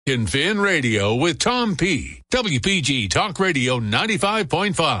In Fin Radio with Tom P. WPG Talk Radio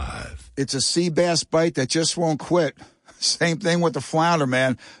 95.5. It's a sea bass bite that just won't quit. Same thing with the flounder,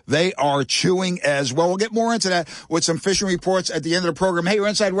 man. They are chewing as well. We'll get more into that with some fishing reports at the end of the program. Hey, you're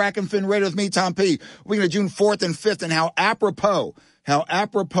inside Rack and Fin Radio with me, Tom P. We're going to June 4th and 5th, and how apropos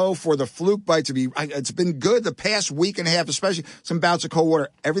for the fluke bite to be. It's been good the past week and a half, especially some bouts of cold water.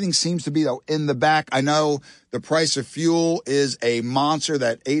 Everything seems to be, though, in the back. I know the price of fuel is a monster,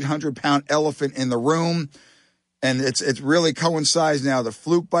 that 800-pound elephant in the room. And it's really coincides now. The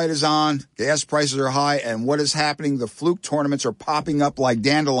fluke bite is on, gas prices are high, and what is happening? The fluke tournaments are popping up like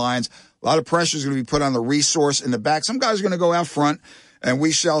dandelions. A lot of pressure is going to be put on the resource in the back. Some guys are going to go out front, and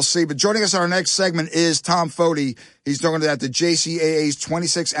we shall see. But joining us on our next segment is Tom Foti. He's talking about the JCAA's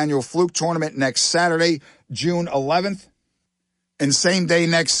 26th annual fluke tournament next Saturday, June 11th. And same day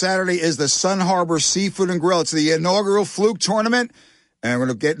next Saturday is the Sun Harbor Seafood and Grill. It's the inaugural fluke tournament. And we're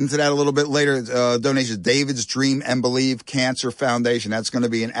going to get into that a little bit later. Donation David's Dream and Believe Cancer Foundation. That's going to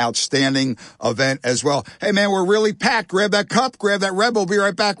be an outstanding event as well. Hey, man, we're really packed. Grab that cup, grab that Red Bull. Be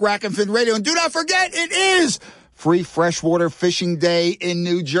right back. Rack and Fin Radio. And do not forget, it is Free Freshwater Fishing Day in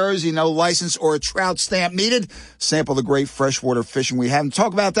New Jersey. No license or a trout stamp needed. Sample the great freshwater fishing we have. And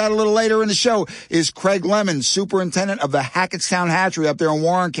talk about that a little later in the show is Craig Lemon, superintendent of the Hackettstown Hatchery up there in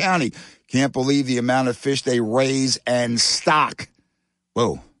Warren County. Can't believe the amount of fish they raise and stock.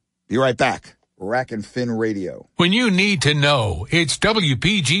 Whoa. Be right back. Rack and Fin Radio. When you need to know, it's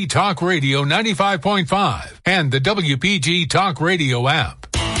WPG Talk Radio 95.5 and the WPG Talk Radio app.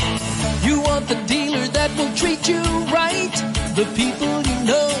 You want the dealer that will treat you right. The people you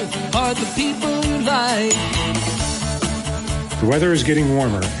know are the people you like. The weather is getting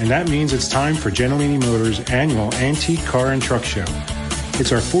warmer, and that means it's time for Gentilini Motors' annual Antique Car and Truck Show.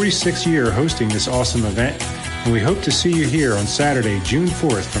 It's our 46th year hosting this awesome event, and we hope to see you here on Saturday, June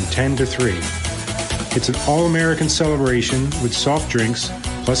 4th from 10 to 3. It's an all-American celebration with soft drinks,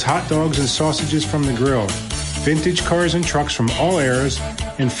 plus hot dogs and sausages from the grill, vintage cars and trucks from all eras,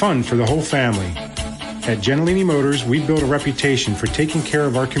 and fun for the whole family. At Gentilini Motors, we built a reputation for taking care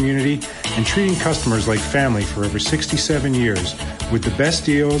of our community and treating customers like family for over 67 years, with the best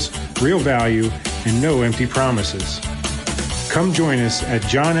deals, real value, and no empty promises. Come join us at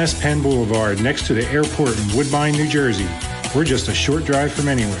John S. Penn Boulevard next to the airport in Woodbine, New Jersey. We're just a short drive from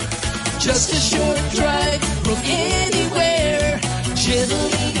anywhere. Just a short drive from anywhere.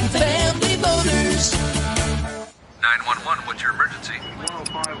 Gentilini Family Motors. 911, what's your emergency?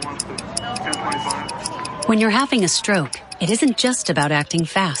 When you're having a stroke, it isn't just about acting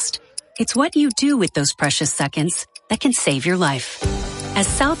fast. It's what you do with those precious seconds that can save your life. As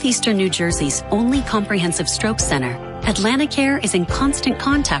Southeastern New Jersey's only comprehensive stroke center, AtlantiCare is in constant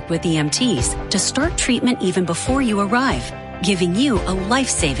contact with EMTs to start treatment even before you arrive, giving you a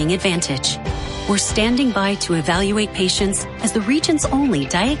life-saving advantage. We're standing by to evaluate patients as the region's only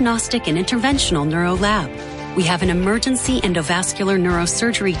diagnostic and interventional neuro lab. We have an emergency endovascular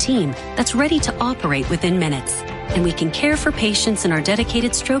neurosurgery team that's ready to operate within minutes, and we can care for patients in our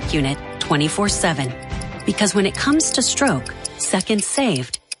dedicated stroke unit 24/7. Because when it comes to stroke, seconds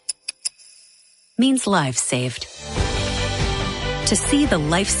saved means lives saved. To see the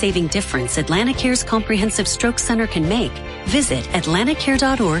life-saving difference AtlantiCare's Comprehensive Stroke Center can make, visit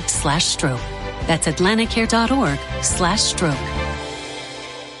atlanticare.org/stroke. That's atlanticare.org/stroke.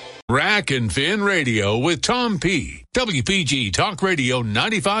 Rack and Fin Radio with Tom P. WPG Talk Radio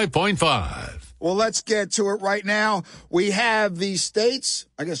 95.5. Well, let's get to it right now. We have the state's,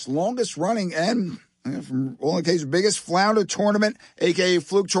 longest running and from all in case biggest flounder tournament, a.k.a.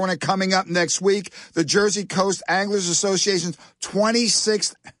 fluke tournament, coming up next week. The Jersey Coast Anglers Association's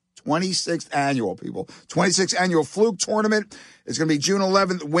 26th annual fluke tournament. It's going to be June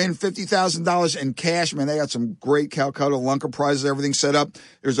 11th. Win $50,000 in cash. Man, they got some great Calcutta Lunker prizes, everything set up.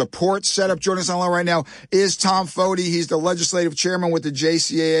 There's a port set up. Joining us online right now is Tom Foti. He's the legislative chairman with the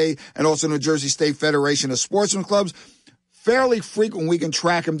JCAA and also New Jersey State Federation of Sportsman Clubs. Fairly frequent, we can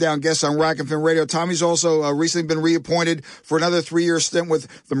track him down, guests on Rack and Fin Radio. Tommy's also recently been reappointed for another 3-year stint with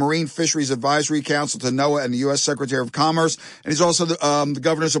the Marine Fisheries Advisory Council to NOAA and the U.S. Secretary of Commerce. And he's also the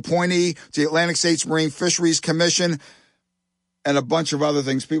governor's appointee to the Atlantic States Marine Fisheries Commission and a bunch of other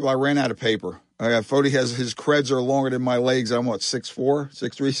things. People, I ran out of paper. Foti has his creds are longer than my legs. I'm 6'4",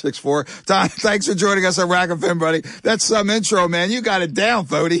 6'3", 6'4". Tom, thanks for joining us on Rack and Fin, buddy. That's some intro, man. You got it down,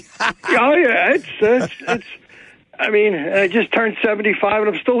 Foti. Oh yeah, it's. I just turned 75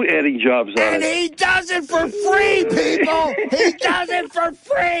 and I'm still adding jobs on it. And he does it for free, people. He does it for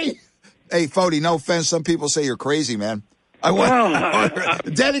free. Hey, Foti, no offense. Some people say you're crazy, man.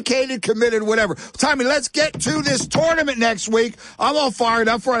 Dedicated, committed, whatever. Tommy, let's get to this tournament next week. I'm all fired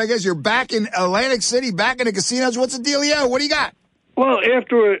up for it. I guess you're back in Atlantic City, back in the casinos. What's the dealio? What do you got? Well,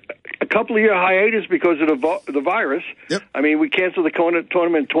 after a couple of year hiatus because of the virus, yep. I mean, we canceled the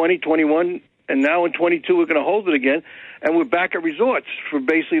tournament in 2021, and now in 22 we're going to hold it again, and we're back at resorts for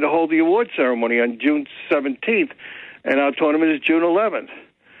basically to hold the award ceremony on June 17th, and our tournament is June 11th.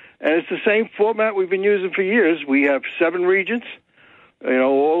 And it's the same format we've been using for years. We have 7 regions,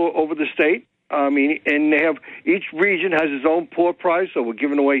 all over the state. I mean, and they have each region has its own port prize, so we're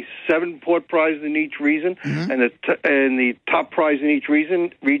giving away 7 port prizes in each region, and the top prize in each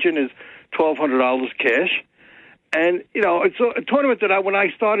region is $1,200 cash. And it's a tournament that when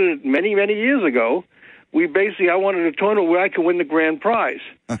I started many years ago, I wanted a tournament where I could win the grand prize.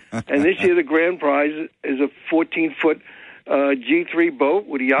 And this year the grand prize is a 14-foot G3 boat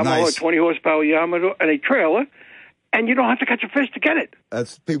with a Yamaha, a 20 horsepower Yamaha, and a trailer, and you don't have to catch a fish to get it.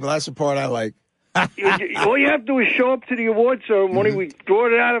 That's the part I like. All you have to do is show up to the award ceremony. We draw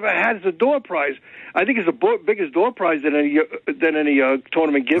it out of a hat as a door prize. I think it's the biggest door prize that any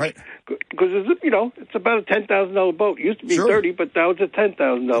tournament gives, because it's about a $10,000 boat. It used to be $30,000, but now it's a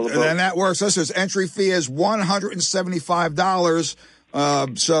 $10,000 boat. And that works. Listeners, entry fee is $175.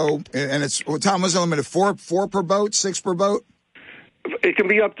 And it's Tom, was it limited 4 per boat, 6 per boat? It can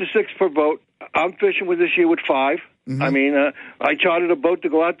be up to 6 per boat. I'm fishing with this year with 5. I mean, I chartered a boat to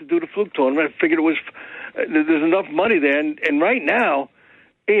go out to do the fluke tournament. I figured there's enough money there, and right now,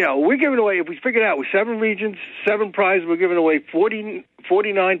 we're giving away. If we figure it out with 7 regions, 7 prizes, we're giving away 49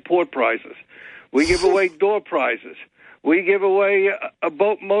 port prizes. We give away door prizes. We give away a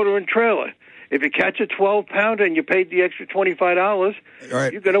boat, motor, and trailer. If you catch a 12-pounder and you paid the extra $25,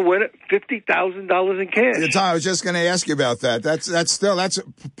 you're going to win $50,000 in cash. Tom, I was just going to ask you about that. That's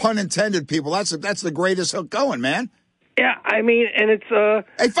pun intended, people. That's the greatest hook going, man. Yeah, I mean, and it's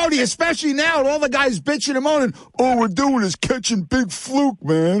Hey, Fody, especially now, all the guys bitching and moaning. All we're doing is catching big fluke,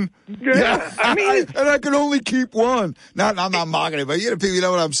 man. Yeah, I mean, and I can only keep one. I'm not mocking it, but people, you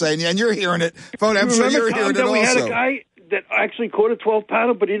know what I'm saying, and you're hearing it, Fody. I'm sure you're hearing it also. We had a guy that actually caught a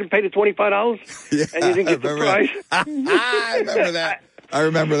 12-pounder, but he didn't pay the $25, and he didn't get the prize. I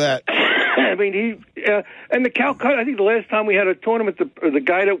remember that. I mean, and the Calcutta. I think the last time we had a tournament, the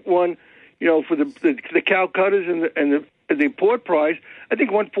guy that won, for the Calcuttas and the port prize, I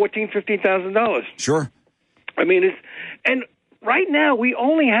think won $15,000. Sure. I mean, and right now we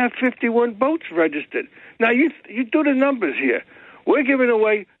only have 51 boats registered. Now you do the numbers here. We're giving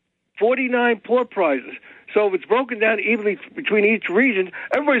away 49 port prizes. So if it's broken down evenly between each region,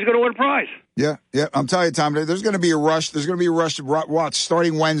 everybody's going to win a prize. Yeah. I'm telling you, Tom, there's going to be a rush. There's going to be a rush to watch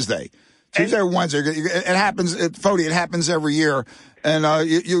starting Wednesday. Tuesday or Wednesday. It happens, Fody, it happens every year. And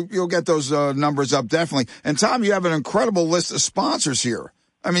you'll get those numbers up, definitely. And, Tom, you have an incredible list of sponsors here.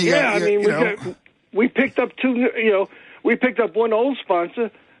 I mean, we picked up 2, we picked up one old sponsor,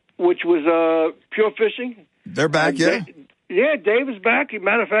 which was Pure Fishing. They're back, Yeah, Dave is back.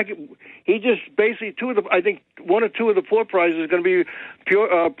 Matter of fact, he just basically I think 1 or 2 of the port prizes is going to be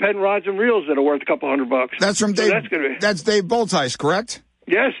pure pen rods and reels that are worth a couple $100. That's from Dave. That's Dave Boltice, correct?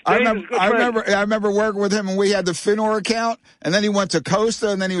 Yes, Dave is a good friend. I remember working with him, and we had the Finor account, and then he went to Costa,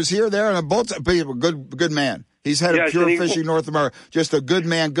 and then he was here, there, and a good man. He's head of Pure Fishing North America. Just a good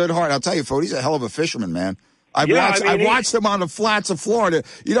man, good heart. I'll tell you, folks, he's a hell of a fisherman, man. I've watched him on the flats of Florida.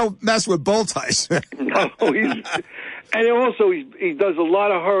 You don't mess with Boltice. No, and also he does a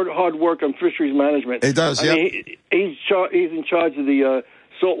lot of hard work on fisheries management. He does, yeah. He's in charge of the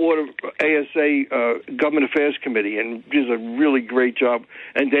Saltwater ASA Government Affairs Committee, and does a really great job.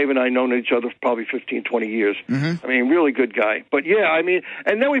 And Dave and I have known each other for probably 15, 20 years. Mm-hmm. I mean, really good guy. But, yeah, I mean,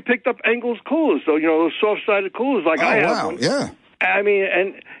 and then we picked up Engel's coolers, so, those soft-sided coolers like I have one. Yeah. I mean,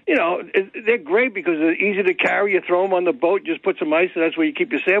 and, they're great because they're easy to carry. You throw them on the boat, just put some ice, and that's where you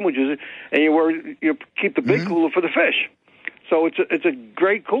keep your sandwiches, and you keep the big cooler for the fish. So it's a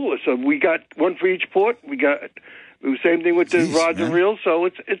great cooler. So we got one for each port. We got the same thing with the rods and reels. So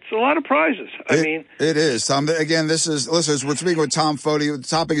it's a lot of prizes. It is, Tom. Again, listeners, we're speaking with Tom Fody. The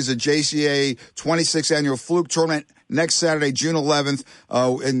topic is the JCA 26th Annual Fluke Tournament next Saturday, June 11th,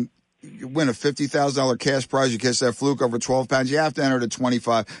 and you win a $50,000 cash prize. You catch that fluke over 12 pounds. You have to enter the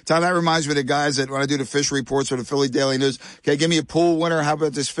 25. Tom, that reminds me of the guys that when I do the fish reports for the Philly Daily News, okay, give me a pool winner. How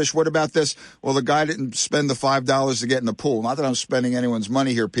about this fish? What about this? Well, the guy didn't spend the $5 to get in the pool. Not that I'm spending anyone's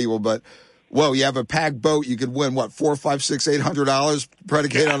money here, people, but whoa, you have a packed boat. You could win, $400, $500, $600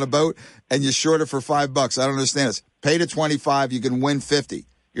 predicated on a boat, and you short it for $5. I don't understand this. Pay to 25, you can win 50.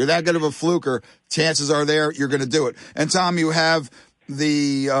 You're that good of a fluker. Chances are there you're going to do it. And Tom, you have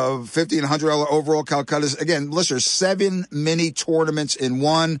the $50 and $100 overall Calcutta's. Again, listeners, 7 mini tournaments in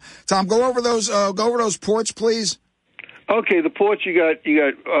one. Tom, go over those ports, please. Okay, the ports you got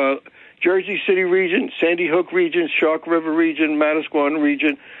Jersey City region, Sandy Hook region, Shark River region, Manasquan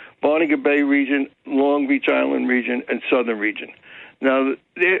region, Barnegat Bay region, Long Beach Island region, and Southern region. Now,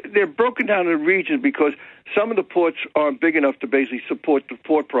 they're broken down in regions because some of the ports aren't big enough to basically support the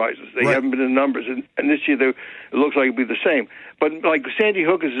port prizes. They haven't been in numbers, and this year it looks like it'll be the same. But like Sandy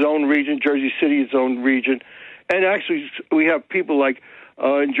Hook is its own region, Jersey City is its own region, and actually we have people like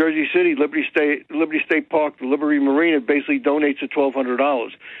in Jersey City, Liberty State Park, the Liberty Marina basically donates the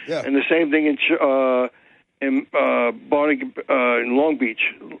 $1,200, and the same thing in Barnegat, in Long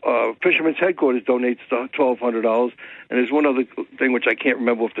Beach, Fisherman's Headquarters donates the $1,200, and there's one other thing which I can't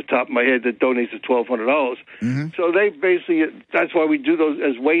remember off the top of my head that donates the $1,200. So they basically, that's why we do those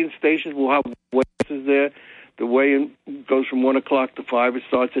as weigh-in stations. We'll have weigh-ins there. The weigh-in goes from 1 o'clock to 5. It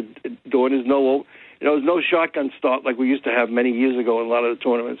starts at dawn. There's no shotgun start like we used to have many years ago in a lot of the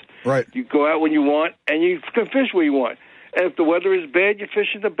tournaments. Right. You go out when you want, and you can fish where you want. And if the weather is bad, you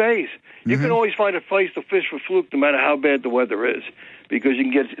fish in the bays. You can always find a place to fish for fluke no matter how bad the weather is, because you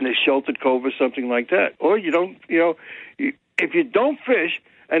can get in a sheltered cove or something like that. Or you don't, if you don't fish,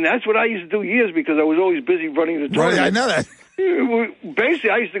 and that's what I used to do years because I was always busy running the tournament. Right, I know that. Basically,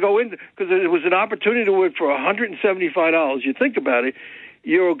 I used to go in because it was an opportunity to work for $175. You think about it,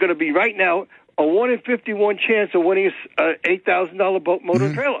 you're going to be right now a 1 in 51 chance of winning an $8,000 boat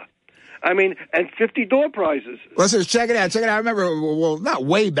motor trailer. I mean, and 50 door prizes. Listen, check it out. I remember, well, not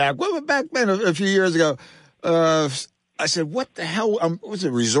way back. Well, back then, a few years ago, I said, what the hell? What was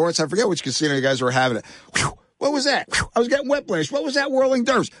it, Resorts? I forget which casino you guys were having it. Whew, what was that? Whew, I was getting whiplash. What was that whirling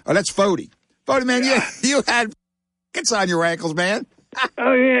derps? Oh, that's Fody. Fody, man, you had it's on your ankles, man.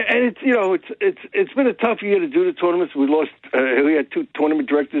 Oh yeah, and it's been a tough year to do the tournaments. We had 2 tournament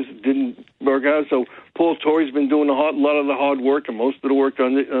directors that didn't work out. So Paul Torrey's been doing a lot of the hard work and most of the work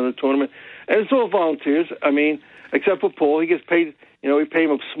on the tournament, and it's all volunteers. I mean, except for Paul, he gets paid. We pay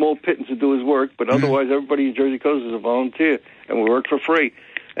him a small pittance to do his work, but otherwise everybody in Jersey Coast is a volunteer, and we work for free.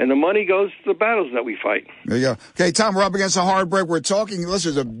 And the money goes to the battles that we fight. There you go. Okay, Tom, we're up against a hard break. We're talking, this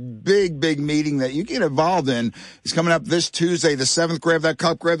is a big, big meeting that you get involved in. It's coming up this Tuesday, the 7th. Grab that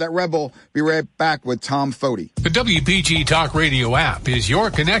cup, grab that Red Bull. Be right back with Tom Fody. The WPG Talk Radio app is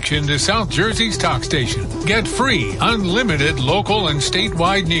your connection to South Jersey's talk station. Get free, unlimited local and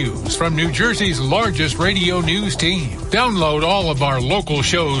statewide news from New Jersey's largest radio news team. Download all of our local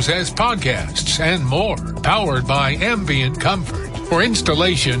shows as podcasts and more. Powered by Ambient Comfort. For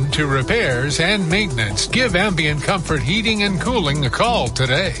installation to repairs and maintenance, give Ambient Comfort Heating and Cooling a call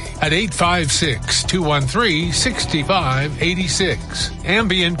today at 856-213-6586.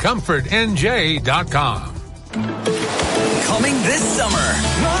 AmbientComfortNJ.com. Coming this summer,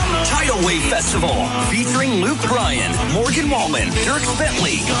 Tidal Wave Festival featuring Luke Bryan, Morgan Wallen, Dirk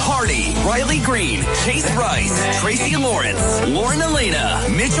Bentley, Hardy, Riley Green, Chase Rice, Tracy Lawrence, Lauren Elena,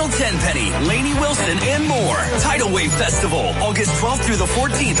 Mitchell Tenpenny, Lainey Wilson, and more. Tidal Wave Festival, August 12th through the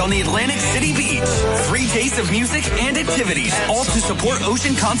 14th on the Atlantic City Beach. 3 days of music and activities, all to support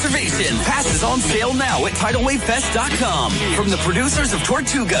ocean conservation. Passes on sale now at TidalWaveFest.com. From the producers of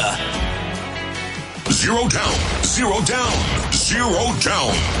Tortuga. Zero down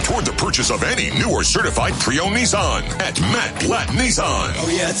toward the purchase of any new or certified pre-owned Nissan at Matt Blatt Nissan. Oh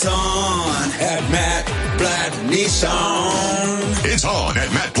yeah, it's on at Matt Blatt Nissan. It's on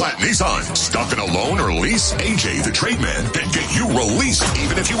at Matt Blatt Nissan. Stuck in a loan or lease? AJ the Trademan can get you released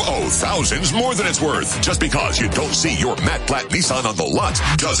even if you owe thousands more than it's worth. Just because you don't see your Matt Blatt Nissan on the lot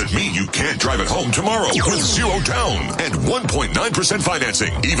doesn't mean you can't drive it home tomorrow with 0 down and 1.9%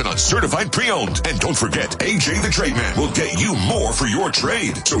 financing, even on certified pre-owned. And don't forget, AJ the Trademan will get you more for your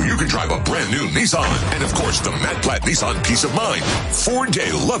trade, so you can drive a brand new Nissan. And of course, the Matt Blatt Nissan Peace of Mind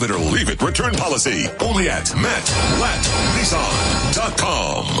 4-day love it or leave it return policy. Only at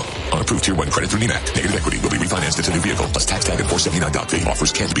MattBlattNissan.com. On approved Tier 1 credit through NEMAC. Negative equity will be refinanced into new vehicle plus tax tag and $479 doc fee.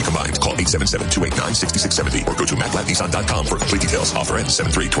 Offers can be combined. Call 877-289-6670 or go to MattBlattNissan.com for complete details. Offer ends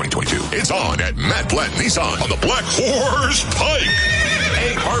 7/3/2022. It's on at Matt Blatt Nissan on the Black Horse Pike,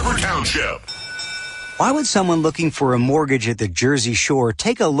 Egg Harbor Township. Why would someone looking for a mortgage at the Jersey Shore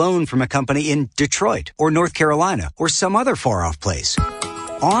take a loan from a company in Detroit or North Carolina or some other far-off place?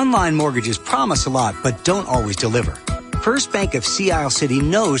 Online mortgages promise a lot but don't always deliver. First Bank of Sea Isle City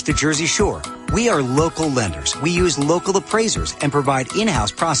knows the Jersey Shore. We are local lenders. We use local appraisers and provide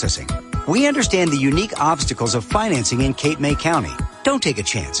in-house processing. We understand the unique obstacles of financing in Cape May County. Don't take a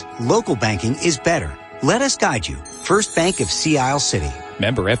chance. Local banking is better. Let us guide you. First Bank of Sea Isle City.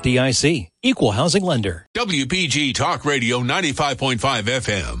 Member FDIC, Equal Housing Lender. WPG Talk Radio 95.5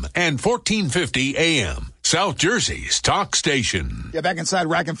 FM and 1450 AM. South Jersey's talk station. Yeah, back inside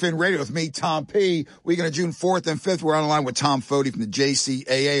Rack and Fin Radio with me, Tom P. Weekend of June 4th and 5th, we're on the line with Tom Foti from the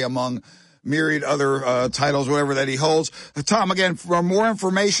JCAA, among myriad other titles, whatever that he holds. Tom, again, for more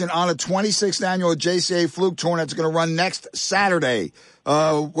information on a 26th annual JCAA Fluke Tournament that's going to run next Saturday,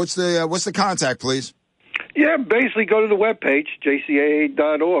 what's the contact, please? Yeah, basically go to the webpage,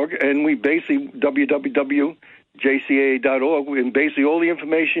 jcaa.org, and we basically, www.jcaa.org, and basically all the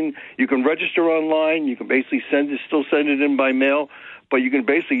information, you can register online, you can basically still send it in by mail, but you can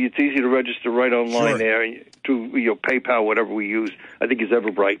basically, it's easy to register right online there through PayPal, whatever we use. I think it's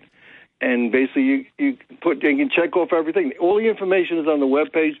Everbright. And basically you can check off everything. All the information is on the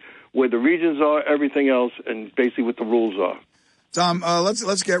webpage, where the regions are, everything else, and basically what the rules are. Tom,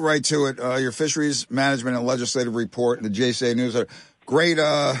 let's get right to it. Your fisheries management and legislative report in the JCAA newsletter. Great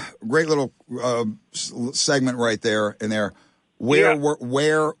little segment right there in there. Where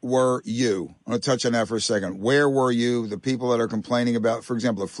were you? I'm going to touch on that for a second. Where were you? The people that are complaining about, for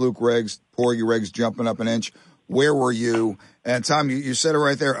example, the fluke regs, porgy regs jumping up an inch. Where were you? And Tom, you said it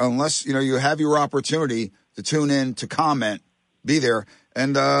right there. Unless you have your opportunity to tune in to comment, be there.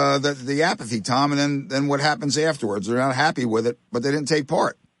 And the apathy, Tom, and then what happens afterwards? They're not happy with it, but they didn't take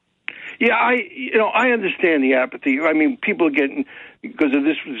part. Yeah, I understand the apathy. I mean, people are getting, because of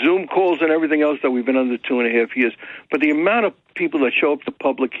this Zoom calls and everything else that we've been under 2.5 years, but the amount of people that show up to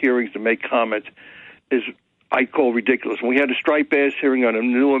public hearings to make comments is, I call, ridiculous. And we had a striped bass hearing on a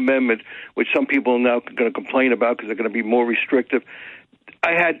new amendment, which some people are now going to complain about because they're going to be more restrictive.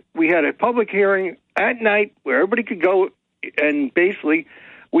 We had a public hearing at night where everybody could go, and basically,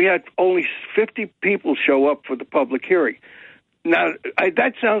 we had only 50 people show up for the public hearing. Now,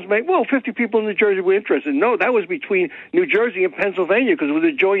 that sounds like, 50 people in New Jersey were interested. No, that was between New Jersey and Pennsylvania because it was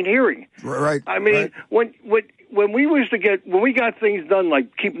a joint hearing. Right. I mean, when we got things done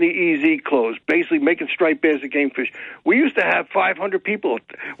like keeping the EZ closed, basically making striped bass and game fish, we used to have 500 people.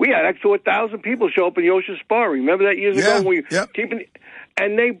 We had up to 1,000 people show up in the Ocean Spa. Remember that years ago? When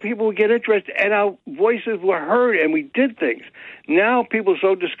people would get interested, and our voices were heard, and we did things. Now people are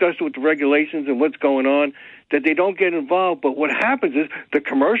so disgusted with the regulations and what's going on that they don't get involved. But what happens is the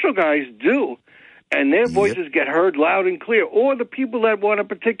commercial guys do, and their voices get heard loud and clear, or the people that want a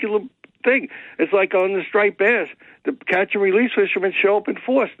particular thing. It's like on the striped bass. The catch and release fishermen show up in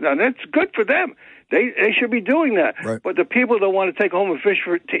force. Now, that's good for them. They should be doing that. Right. But the people that want to take home a fish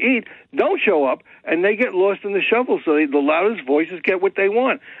to eat don't show up, and they get lost in the shuffle, so the loudest voices get what they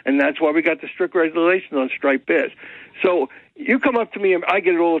want. And that's why we got the strict regulations on striped bass. So you come up to me, and I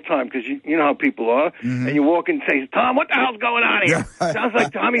get it all the time, because you know how people are, and you walk in and say, Tom, what the hell's going on here? Sounds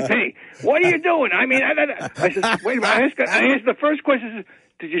like Tommy P. What are you doing? I mean, I said, wait a minute. I asked the first question is,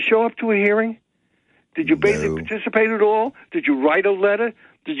 did you show up to a hearing? Did you basically participate at all? Did you write a letter?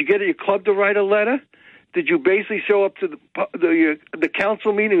 Did you get your club to write a letter? Did you basically show up to the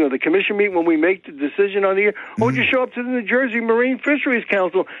council meeting or the commission meeting when we make the decision on the year? Or did you show up to the New Jersey Marine Fisheries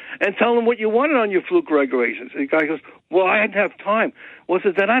Council and tell them what you wanted on your fluke regulations? And the guy goes, well, I didn't have time. Well, I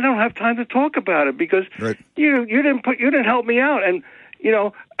said, then I don't have time to talk about it because you didn't help me out. And,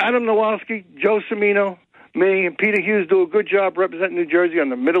 Adam Nowalski, Joe Cimino, me, and Peter Hughes do a good job representing New Jersey on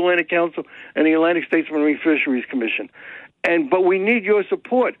the Mid-Atlantic Council and the Atlantic States Marine Fisheries Commission. But we need your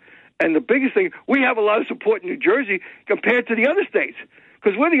support. And the biggest thing, we have a lot of support in New Jersey compared to the other states,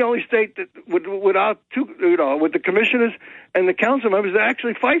 because we're the only state that with the commissioners and the council members that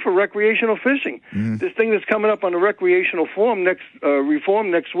actually fight for recreational fishing. This thing that's coming up on the recreational reform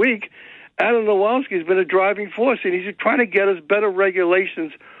next week, Adam Nowalski has been a driving force, and he's trying to get us better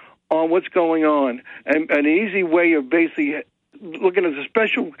regulations on what's going on, and an easy way of basically looking at a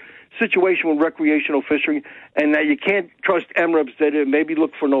special situation with recreational fishing, and that you can't trust MREBs, that it maybe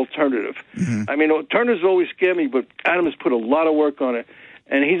look for an alternative. I mean, alternatives always scare me, but Adam has put a lot of work on it,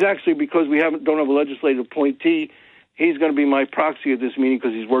 and he's actually, because we don't have a legislative appointee, he's going to be my proxy at this meeting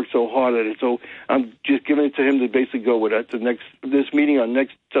because he's worked so hard at it. So I'm just giving it to him to basically go with it. This meeting on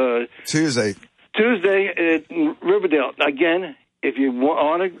next Tuesday at Riverdale. Again, if you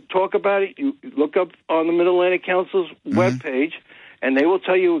want to talk about it, you look up on the Mid-Atlantic Council's webpage, and they will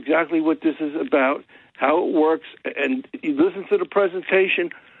tell you exactly what this is about, how it works, and you listen to the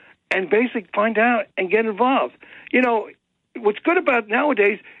presentation and basically find out and get involved. What's good about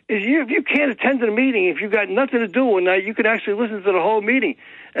nowadays is if you can't attend a meeting, if you've got nothing to do one night, you can actually listen to the whole meeting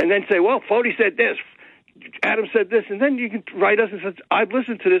and then say, well, Foti said this, Adam said this, and then you can write us and say, I've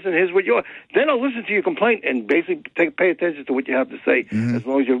listened to this, and here's what you're... Then I'll listen to your complaint and basically pay attention to what you have to say, as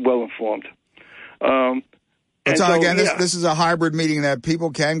long as you're well informed. But And again, this is a hybrid meeting that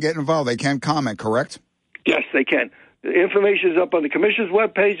people can get involved. They can comment, correct? Yes, they can. The information is up on the Commission's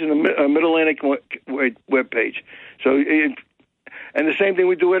webpage and the Mid-Atlantic webpage. So, and the same thing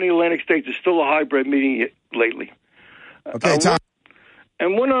we do in the Atlantic states. It's still a hybrid meeting lately. Okay, Tom.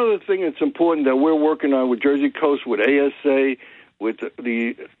 And one other thing that's important that we're working on with Jersey Coast, with ASA, with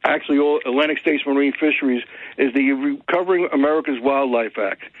all Atlantic States Marine Fisheries, is the Recovering America's Wildlife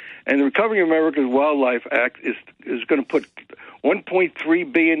Act. And the Recovering America's Wildlife Act is going to put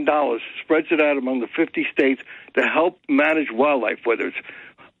 $1.3 billion, spreads it out among the 50 states to help manage wildlife, whether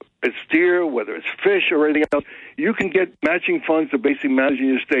it's deer, whether it's fish or anything else. You can get matching funds to basically managing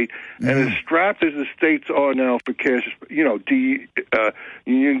your state. Mm-hmm. And as strapped as the states are now for cash, New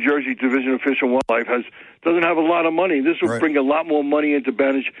Jersey Division of Fish and Wildlife doesn't have a lot of money. This will bring a lot more money in to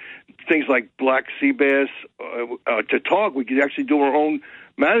manage things like black sea bass. To talk, we could actually do our own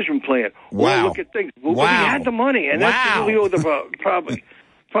management plan. Wow. Or look at things. But we had the money, and that's really the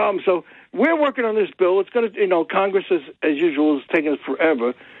problem. So we're working on this bill. It's going to, Congress, as usual, is taking us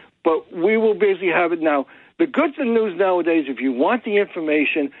forever. But we will basically have it now. The good news nowadays, if you want the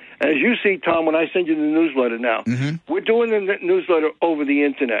information, as you see, Tom, when I send you the newsletter now, we're doing the newsletter over the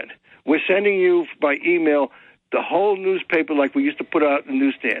Internet. We're sending you by email the whole newspaper like we used to put out in the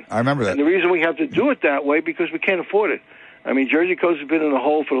newsstand. I remember that. And the reason we have to do it that way because we can't afford it. I mean, Jersey Coast has been in a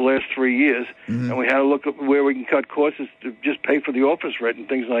hole for the last 3 years, and we had to look at where we can cut costs to just pay for the office rent and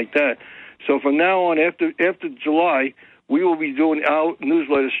things like that. So from now on, after July, we will be doing our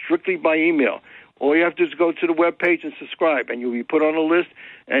newsletter strictly by email. All you have to do is go to the webpage and subscribe, and you'll be put on a list.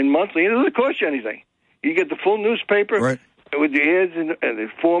 And monthly, it doesn't cost you anything. You get the full newspaper with the ads and the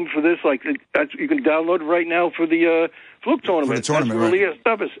form for this. Like you can download it right now for the fluke tournament. For the tournament, that's really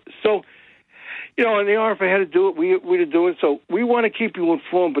stuff is. So, and the RFA had to do it. We to do it. So we want to keep you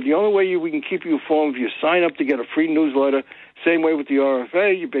informed. But the only way we can keep you informed if you sign up to get a free newsletter. Same way with the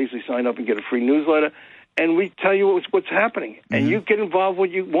RFA, you basically sign up and get a free newsletter. And we tell you what's happening, and you get involved with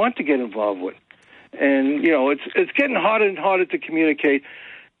what you want to get involved with. And it's getting harder and harder to communicate.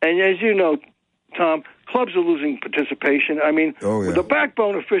 And as you know, Tom, clubs are losing participation. I mean, the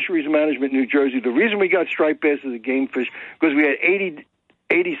backbone of fisheries management in New Jersey. The reason we got striped bass as a game fish because we had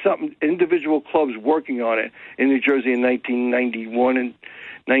 80-something individual clubs working on it in New Jersey in 1991 and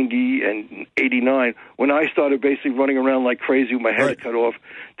 90 and 89 when I started basically running around like crazy with my head cut off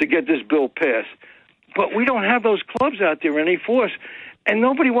to get this bill passed. But we don't have those clubs out there in any force. And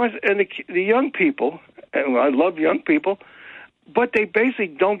nobody wants, and the young people, and I love young people, but they basically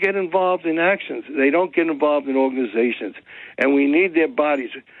don't get involved in actions. They don't get involved in organizations. And we need their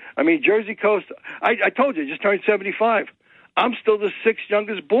bodies. I mean, Jersey Coast, I told you, just turned 75. I'm still the 6th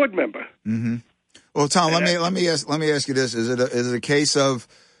youngest board member. Mm-hmm. Well, Tom, let me ask you this: Is it a case of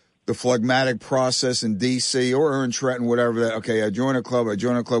the phlegmatic process in D.C. or in Trenton, whatever? That I join a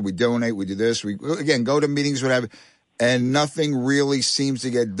club, we donate, we do this, we again go to meetings, whatever, and nothing really seems to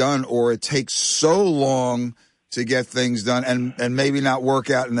get done, or it takes so long to get things done, and maybe not work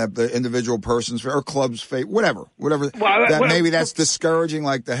out in the individual person's or club's fate, whatever. Maybe that's discouraging.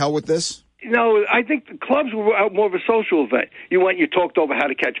 Like the hell with this. No, I think the clubs were more of a social event. You talked over how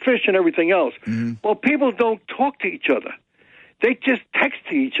to catch fish and everything else. Mm-hmm. Well, people don't talk to each other. They just text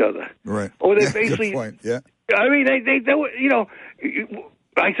to each other. Right. Or they basically. Good point. Yeah. I mean, they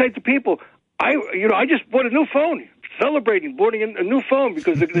I say to people, I just bought a new phone. Celebrating boarding a new phone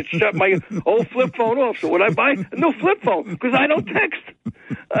because they're going to shut my old flip phone off. So when I buy a new flip phone, because I don't text,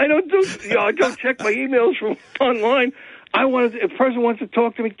 I don't check my emails from online. If a person wants to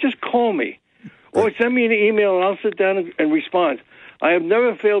talk to me, just call me or send me an email, and I'll sit down and respond. I have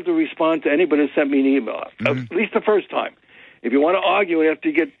never failed to respond to anybody that sent me an email, at least the first time. If you want to argue and after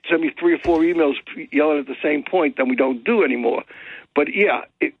you send me 3 or 4 emails yelling at the same point, then we don't do anymore. But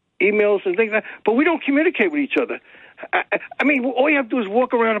emails and things like that. But we don't communicate with each other. I mean, all you have to do is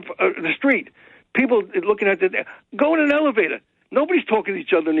walk around the street. People looking at go in an elevator. Nobody's talking to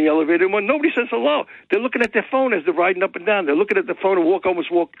each other in the elevator. Nobody says hello. They're looking at their phone as they're riding up and down. They're looking at the phone and almost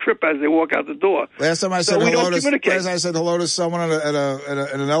trip as they walk out the door. Last time I said hello to someone at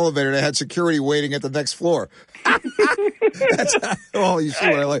an elevator, they had security waiting at the next floor. You see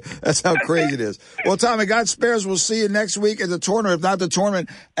what I like. That's how crazy it is. Well, Tommy, God spares, we'll see you next week at the tournament, if not the tournament,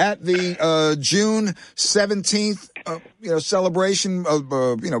 at the June 17th celebration of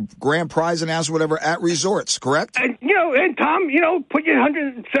grand prize announcement, whatever, at Resorts, correct? And Tom, put your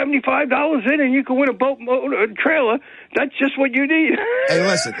 $175 in and you can win a boat motor trailer. That's just what you need. Hey,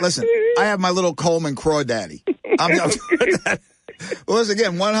 listen. I have my little Coleman Crawdaddy. Well, listen,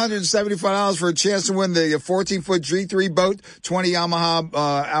 again, $175 for a chance to win the 14-foot G3 boat, 20 Yamaha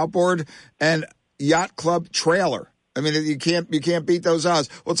outboard. And, Yacht Club trailer. I mean, you can't beat those odds.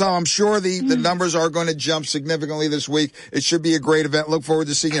 Well, Tom, I'm sure the numbers are going to jump significantly this week. It should be a great event. Look forward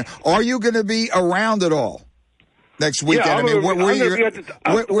to seeing you. Are you going to be around at all next weekend? Yeah, I mean, where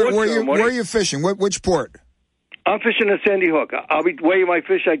are you fishing? Which port? I'm fishing at Sandy Hook. I'll be weighing my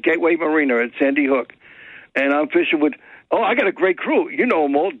fish at Gateway Marina at Sandy Hook. And I'm fishing with, I got a great crew. You know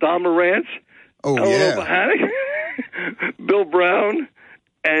them all. Don Morantz. Yeah. Bahanic, Bill Brown.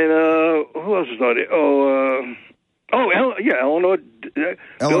 And who else is on it? Eleanor,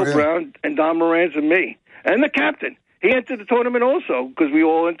 Bill Brown, and Don Morantz, and me. And the captain. He entered the tournament also because we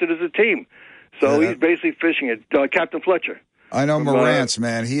all entered as a team. So he's basically fishing it. Captain Fletcher. I know Morantz,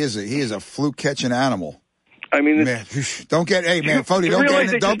 man. He is a fluke catching animal. I mean, man, don't get, hey man, Fody,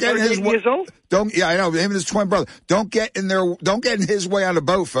 don't get in his way. I know, him and his twin brother. Don't get in his way on the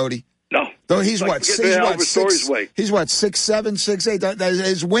boat, Fody. No. Though he's what 6'7", 6'8".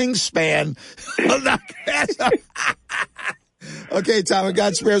 His wingspan. Okay, Tom, and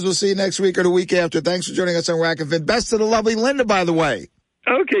God spares, we'll see you next week or the week after. Thanks for joining us on Rack and Fin. Best to the lovely Linda, by the way.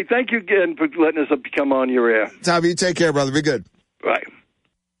 Okay, thank you again for letting us come on your air. Tom, you take care, brother. Be good. Right.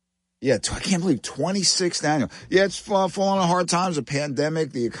 Yeah, I can't believe 26th annual. Yeah, it's falling on hard times, a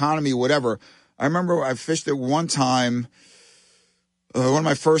pandemic, the economy, whatever. I remember I fished it one time, one of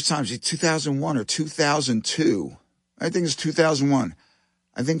my first times, 2001 or 2002. I think it's 2001.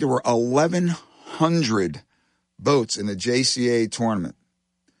 I think there were 1,100 boats in the JCA tournament.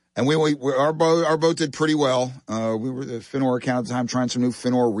 And our boat did pretty well. We were the Finor account at the time, trying some new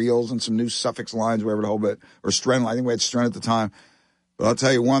Finor reels and some new Suffix lines, whatever the whole bit, or Stren. I think we had Stren at the time. But I'll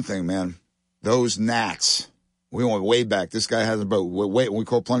tell you one thing, man. Those gnats, we went way back. This guy has a boat. We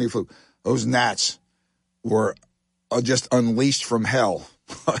caught plenty of food. Those gnats were just unleashed from hell.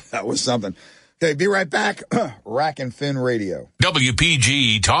 That was something. Okay, be right back. Rack and Fin Radio.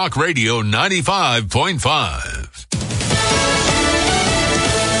 WPG Talk Radio 95.5.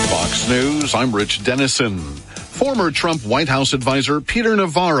 Fox News, I'm Rich Dennison. Former Trump White House advisor Peter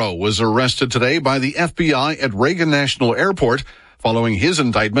Navarro was arrested today by the FBI at Reagan National Airport following his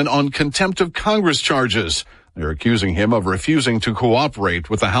indictment on contempt of Congress charges. They're accusing him of refusing to cooperate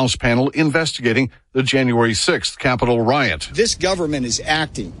with the House panel investigating the January 6th Capitol riot. This government is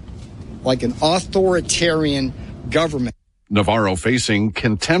acting like an authoritarian government. Navarro facing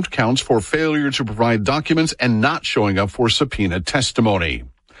contempt counts for failure to provide documents and not showing up for subpoena testimony.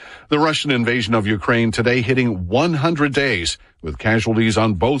 The Russian invasion of Ukraine today hitting 100 days, with casualties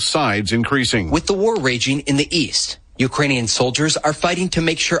on both sides increasing. With the war raging in the east, Ukrainian soldiers are fighting to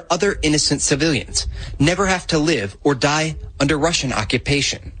make sure other innocent civilians never have to live or die under Russian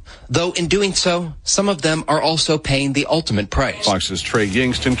occupation. Though in doing so, some of them are also paying the ultimate price. Fox's Trey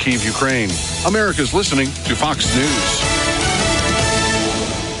Yingst in Kyiv, Ukraine. America's listening to Fox News.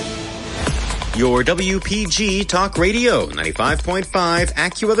 Your WPG Talk Radio 95.5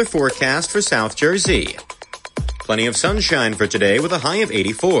 AccuWeather forecast for South Jersey. Plenty of sunshine for today with a high of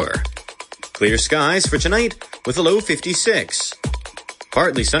 84. Clear skies for tonight with a low 56.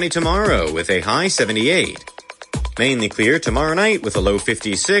 Partly sunny tomorrow with a high 78. Mainly clear tomorrow night with a low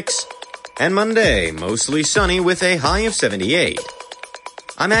 56. And Monday, mostly sunny with a high of 78.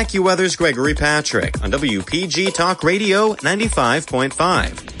 I'm AccuWeather's Gregory Patrick on WPG Talk Radio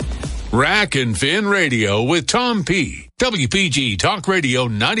 95.5. Rack and Fin Radio with Tom P. WPG Talk Radio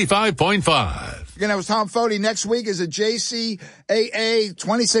 95.5. Again, that was Tom Fody. Next week is a JCAA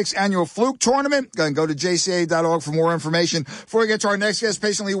 26th Annual Fluke Tournament. Go to jca.org for more information. Before we get to our next guest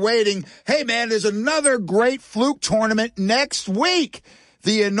patiently waiting, hey, man, there's another great Fluke Tournament next week.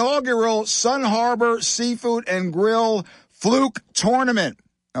 The inaugural Sun Harbor Seafood and Grill Fluke Tournament.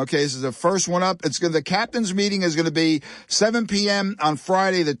 Okay, this is the first one up. The captain's meeting is going to be 7 p.m. on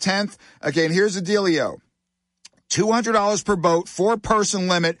Friday the 10th. Okay, and here's the dealio. $200 per boat, 4-person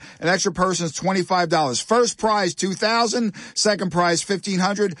limit. An extra person is $25. First prize, $2,000. Second prize,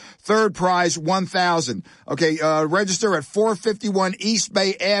 $1,500. Third prize, $1,000. Okay, register at 451 East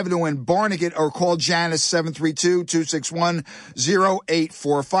Bay Avenue in Barnegat or call Janice 732-261-0845.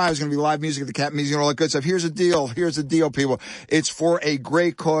 There's going to be live music at the Cap Museum and all that good stuff. Here's the deal. Here's the deal, people. It's for a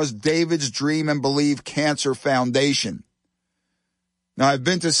great cause, David's Dream and Believe Cancer Foundation. Now, I've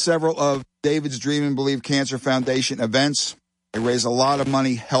been to several of David's Dream and Believe Cancer Foundation events. They raise a lot of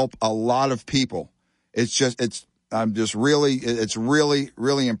money, help a lot of people. It's really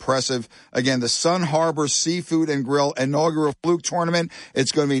impressive. Again, the Sun Harbor Seafood and Grill inaugural Fluke Tournament.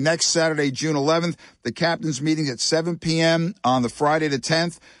 It's going to be next Saturday, June 11th. The captain's meeting at 7 p.m. on the Friday the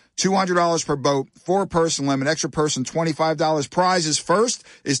 10th. $200 per boat, 4-person limit, extra person $25. Prizes first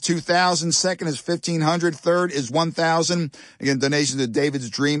is $2,000, second is $1,500, third is $1,000. Again, donations to David's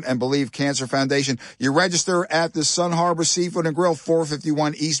Dream and Believe Cancer Foundation. You register at the Sun Harbor Seafood and Grill,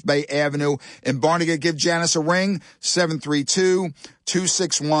 451 East Bay Avenue in Barnegat. Give Janice a ring,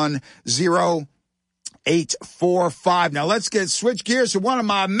 732-261-0845. Now let's switch gears to one of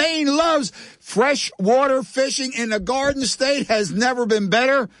my main loves. Freshwater fishing in the Garden State has never been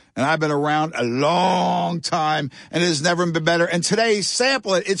better. And I've been around a long time, and it has never been better. And today,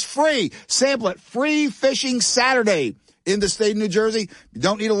 sample it. It's free. Sample it. Free Fishing Saturday in the state of New Jersey. You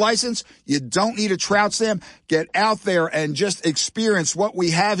don't need a license. You don't need a trout stamp. Get out there and just experience what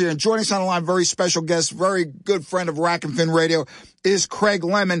we have here. And joining us on the line, very special guest, very good friend of Rack and Fin Radio, is Craig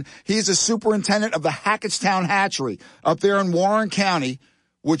Lemon. He's the superintendent of the Hackettstown Hatchery up there in Warren County,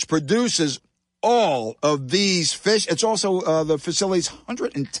 which produces all of these fish. It's also the facility's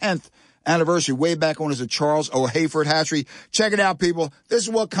 110th anniversary, way back when it was the Charles O. Hayford Hatchery. Check it out, people. This is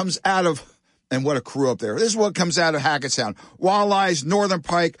what comes out of, and what a crew up there. This is what comes out of Hackettstown. Walleyes, northern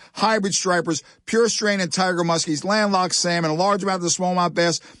pike, hybrid stripers, pure strain and tiger muskies, landlocked salmon, a large amount of the smallmouth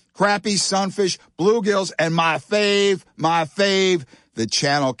bass, crappie, sunfish, bluegills, and my fave, the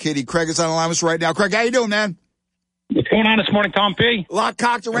channel kitty. Craig is on the line with us right now. Craig, how you doing, man? What's going on this morning, Tom P? Lock,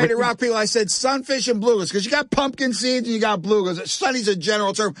 cocked, and ready to rock, people. I said sunfish and bluegills because you got pumpkin seeds and you got bluegills. Sunny's a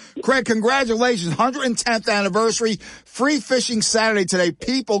general term. Craig, congratulations. 110th anniversary. Free Fishing Saturday today.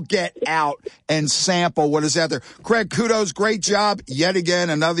 People get out and sample what is out there. Craig, kudos. Great job. Yet again,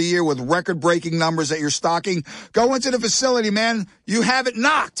 another year with record-breaking numbers that you're stocking. Go into the facility, man. You have it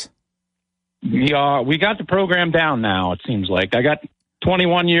knocked. We got the program down now, it seems like. I got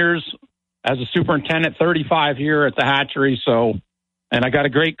 21 years as a superintendent, 35 here at the hatchery. And I got a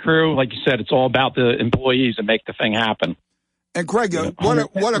great crew. Like you said, it's all about the employees and make the thing happen. And Craig, what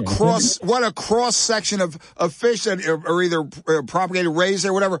a cross section of fish that are either propagated, raised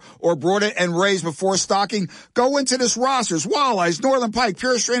there, whatever, or brought in and raised before stocking. Go into this rosters: walleyes, northern pike,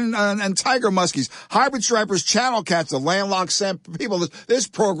 pure strain and tiger muskies, hybrid stripers, channel cats, the landlocked salmon. People, this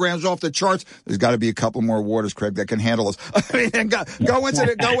program's off the charts. There's got to be a couple more waters, Craig, that can handle us. I mean, go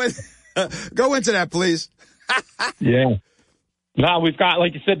into that, please. Yeah. No, we've got,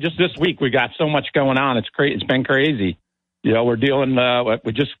 like you said, just this week we got so much going on. It's been crazy. You know, we're dealing.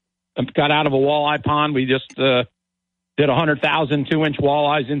 We just got out of a walleye pond. We just did 100,000 2-inch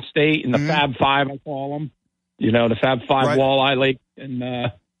walleyes in state in the Fab 5, I call them. You know, the Fab 5 walleye lake,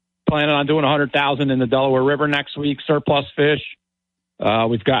 and planning on doing 100,000 in the Delaware River next week. Surplus fish.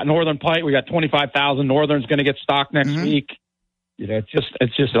 We've got northern pike. We got 25,000 northern's going to get stocked next week. You know,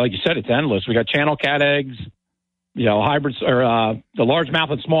 it's just like you said, it's endless. We got channel cat eggs. You know, hybrids or the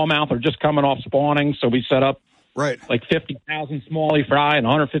largemouth and smallmouth are just coming off spawning, so we set up like 50,000 smallie fry and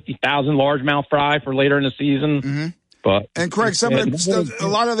 150,000 largemouth fry for later in the season. But and Craig, a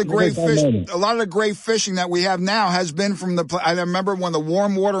lot of the great fishing that we have now has been from I remember when the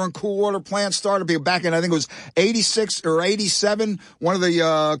warm water and cool water plants started back in, I think it was 86 or 87. One of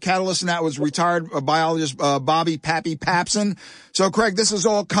the catalysts in that was retired biologist Bobby Pappy Papson. So Craig, this is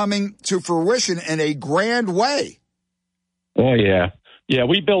all coming to fruition in a grand way. Oh yeah. Yeah,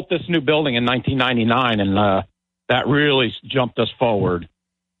 we built this new building in 1999, and that really jumped us forward,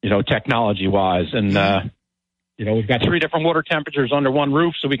 you know, technology-wise. And, you know, we've got 3 different water temperatures under one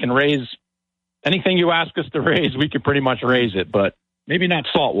roof, so we can raise anything you ask us to raise, we could pretty much raise it. But maybe not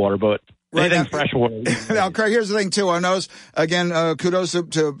salt water, but anything freshwater. Now, Craig, here's the thing, too. I know, again, kudos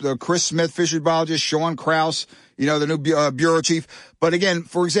to Chris Smith, fishery biologist, Sean Krause, you know, the new bureau chief. But, again,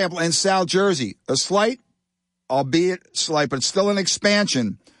 for example, in South Jersey, a slight, albeit slight, but still an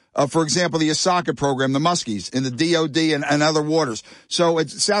expansion of, for example, the Osaka program, the muskies in the DOD and other waters. So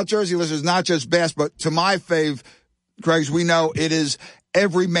it's South Jersey listeners, not just bass, but to my fave, Craig, we know it is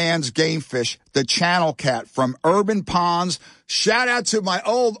every man's game fish, the channel cat from urban ponds. Shout out to my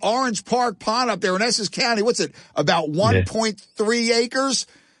old Orange Park pond up there in Essex County. What's it? About 1.3 acres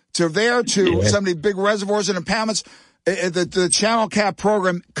to some of the big reservoirs and impoundments. The Channel Cat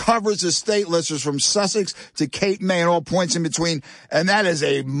program covers the state listeners from Sussex to Cape May and all points in between, and that is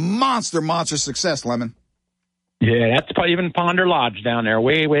a monster success, Lemon. Yeah, that's even Ponder Lodge down there,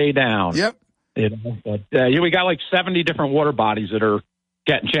 way down. Yep. You know, but we got like 70 different water bodies that are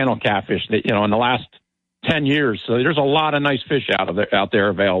getting channel catfish, in the last 10 years. So there's a lot of nice fish out there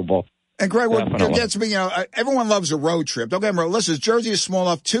available. And Greg, what gets me, everyone loves a road trip. Don't get me wrong. Listen, Jersey is small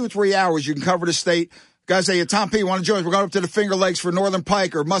enough, 2-3 hours, you can cover the state. Guys say, Tom P., you want to join us? We're going up to the Finger Lakes for northern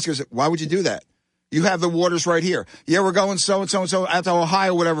pike or muskies. Why would you do that? You have the waters right here. Yeah, we're going so-and-so out to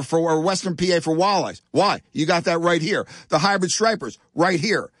Ohio, whatever, or western PA for walleyes. Why? You got that right here. The hybrid stripers, right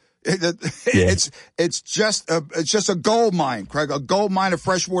here. It's just a gold mine, Craig, a gold mine of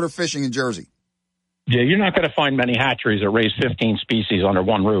freshwater fishing in Jersey. Yeah, you're not going to find many hatcheries that raise 15 species under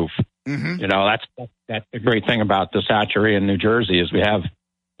one roof. Mm-hmm. You know, that's the great thing about this hatchery in New Jersey is we have,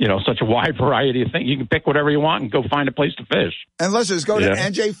 you know, such a wide variety of things. You can pick whatever you want and go find a place to fish. And listeners, go to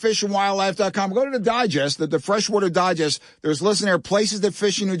njfishandwildlife.com. Go to the digest, the freshwater digest. There's listed there places that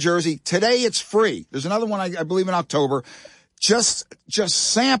fish in New Jersey. Today it's free. There's another one, I believe, in October. Just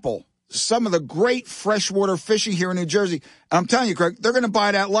sample some of the great freshwater fishing here in New Jersey. And I'm telling you, Craig, they're going to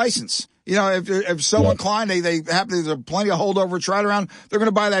buy that license. You know, if so inclined, they happen, there's plenty of holdover trout around, they're going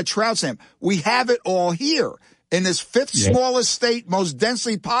to buy that trout stamp. We have it all here. In this fifth smallest state, most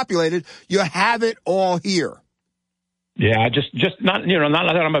densely populated, you have it all here. Yeah, just not, you know,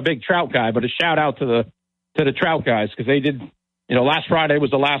 not that I'm a big trout guy, but a shout out to the trout guys because they did, you know, last Friday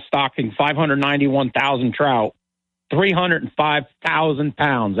was the last stocking, 591,000 trout, 305,000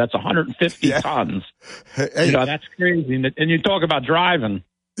 pounds. That's 150 tons. Hey. You know, that's crazy. And you talk about driving.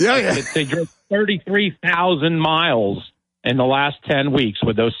 Yeah. They drove 33,000 miles in the last 10 weeks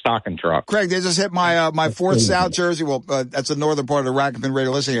with those stocking trucks. Craig, they just hit my fourth South Jersey. Well, that's the northern part of the Rackfin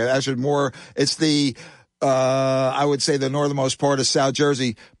radio listening. Actually, more, it's the, I would say the northernmost part of South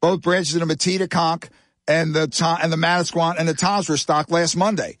Jersey. Both branches of the Matita-Conch and the Manasquan and the Toms were stocked last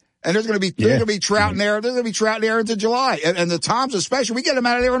Monday. And there's going to be trout in there. There's going to be trout in there into July. And the Toms especially, we get them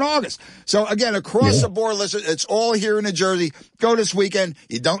out of there in August. So again, across the board, listen, it's all here in New Jersey. Go this weekend.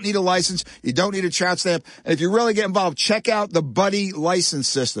 You don't need a license. You don't need a trout stamp. And if you really get involved, check out the Buddy license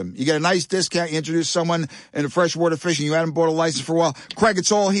system. You get a nice discount. You introduce someone into freshwater fishing. You haven't bought a license for a while. Craig,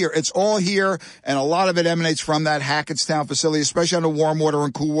 it's all here. It's all here. And a lot of it emanates from that Hackettstown facility, especially on the warm water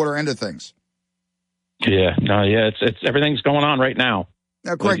and cool water end of things. Yeah. No, yeah. It's everything's going on right now.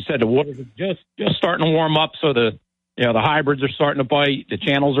 Now, Craig, like you said, the water's just starting to warm up, so the hybrids are starting to bite. The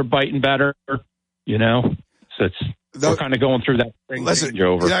channels are biting better. You know, so we're kind of going through that spring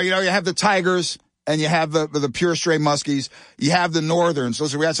changeover. You know, you have the tigers and you have the pure stray muskies. You have the northerns.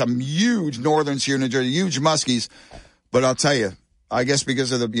 Listen, we had some huge northerns here in New Jersey, huge muskies. But I'll tell you, I guess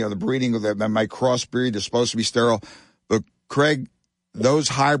because of the breeding of my crossbreed, they're supposed to be sterile. But Craig, those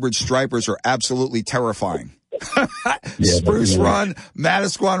hybrid stripers are absolutely terrifying. Spruce Run,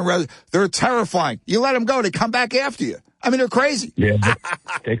 Manasquan, they're terrifying. You let them go, they come back after you. I mean, they're crazy. Yeah,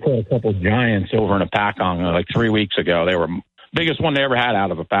 they caught a couple giants over in a packong like 3 weeks ago. They were biggest one they ever had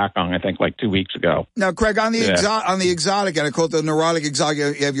out of a packong, I think, like 2 weeks ago. Now, Craig, on the exotic, and I call it the neurotic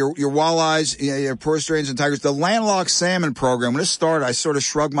exotic, you have your walleyes, you have purse strains and tigers. The landlocked salmon program, when this started, I sort of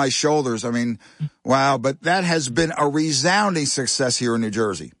shrugged my shoulders. I mean, wow, but that has been a resounding success here in New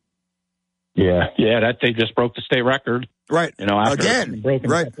Jersey. Yeah, that they just broke the state record. Right. You know, after again, broken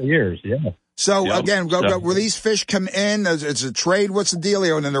a couple years. Yeah. So again, where these fish come in, it's a trade. What's the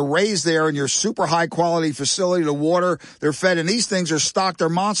dealio? And then they're raised there in your super high quality facility. The water, they're fed, and these things are stocked. They're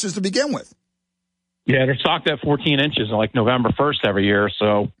monsters to begin with. Yeah, they're stocked at 14 inches, like November 1st every year.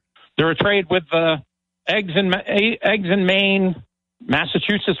 So they're a trade with eggs in Maine.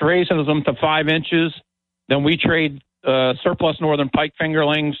 Massachusetts raises them to 5 inches. Then we trade surplus northern pike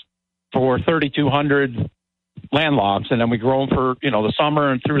fingerlings for 3,200 landlocked, and then we grow them for the summer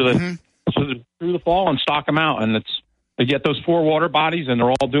and through the fall and stock them out. And they get those 4 water bodies, and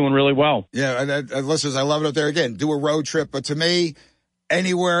they're all doing really well. Yeah, and listeners, I love it up there. Again, do a road trip, but to me,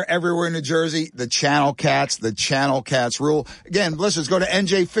 anywhere, everywhere in New Jersey, the channel cats rule. Again, listeners, go to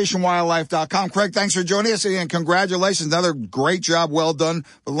njfishandwildlife.com. Craig, thanks for joining us, and congratulations. Another great job. Well done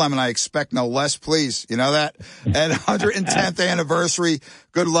with Lemon. I expect no less, please. You know that? And 110th anniversary.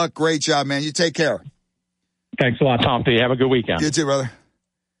 Good luck. Great job, man. You take care. Thanks a lot, Tom P. Have a good weekend. You too, brother.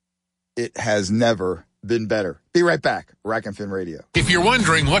 It has never been better. Be right back. Rack and Fin Radio. If you're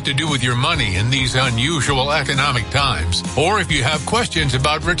wondering what to do with your money in these unusual economic times, or if you have questions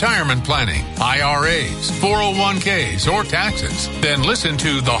about retirement planning, IRAs, 401ks, or taxes, then listen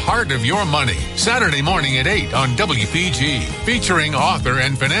to The Heart of Your Money, Saturday morning at 8 on WPG, featuring author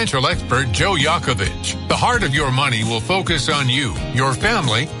and financial expert Joe Yakovich. The Heart of Your Money will focus on you, your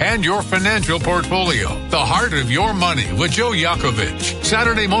family, and your financial portfolio. The Heart of Your Money with Joe Yakovich,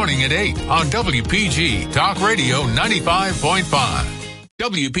 Saturday morning at 8 on WPG Talk Radio 95.5.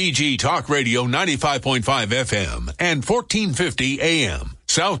 WPG Talk Radio 95.5 FM and 1450 AM.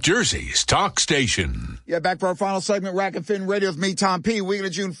 South Jersey's talk station. Yeah, back for our final segment, Rack and Fin Radio with me, Tom P. Weekend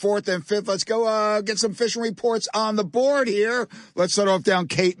of June 4th and 5th. Let's go get some fishing reports on the board here. Let's start off down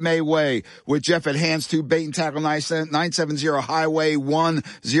Cape May Way with Jeff at Hands 2 Bait and Tackle 970 Highway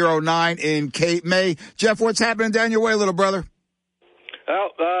 109 in Cape May. Jeff, what's happening down your way, little brother? Well,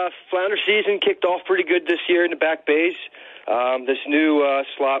 flounder season kicked off pretty good this year in the back bays. This new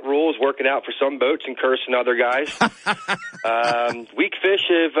slot rule is working out for some boats and cursing other guys. Weak fish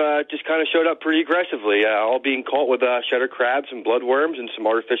have just kind of showed up pretty aggressively, all being caught with shutter crabs and bloodworms and some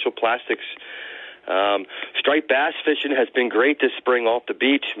artificial plastics. Striped bass fishing has been great this spring off the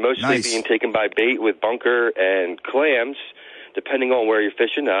beach, mostly being taken by bait with bunker and clams, depending on where you're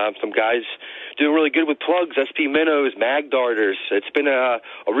fishing. Some guys doing really good with plugs, SP minnows, mag darters. It's been a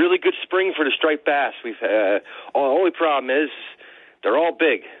really good spring for the striped bass. Only problem is they're all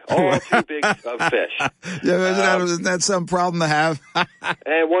big, all too big of fish. Yeah, isn't that some problem to have?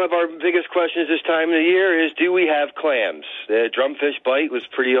 And one of our biggest questions this time of the year is, do we have clams? The drumfish bite was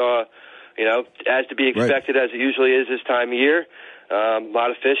pretty, as to be expected, as it usually is this time of year. A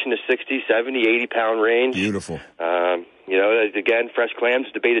lot of fish in the 60, 70, 80-pound range. Beautiful. Again, fresh clams,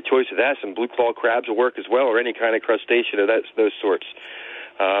 debated choice of that. Some blue claw crabs will work as well, or any kind of crustacean of those sorts.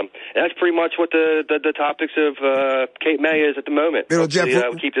 And that's pretty much what the topics of Cape May is at the moment. Jeff,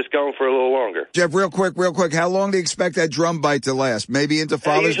 we'll keep this going for a little longer. Jeff, real quick, how long do you expect that drum bite to last? Maybe into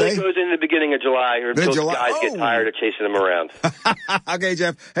Father's Day? It usually goes into the beginning of July, or until the guys get tired of chasing them around. Okay,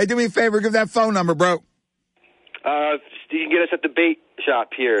 Jeff. Hey, do me a favor, give that phone number, bro. You can get us at the bait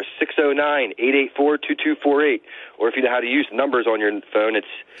shop here, 609-884-2248. Or if you know how to use the numbers on your phone, it's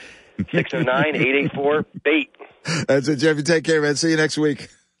 609-884-BAIT. That's it, Jeff. You take care, man. See you next week.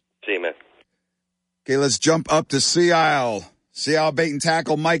 See you, man. Okay, let's jump up to Sea Isle. Sea Isle Bait and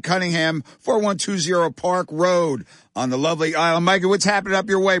Tackle, Mike Cunningham, 4120 Park Road on the lovely island. Mike, what's happening up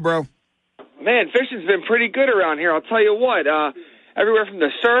your way, bro? Man, fishing's been pretty good around here. I'll tell you what. Everywhere from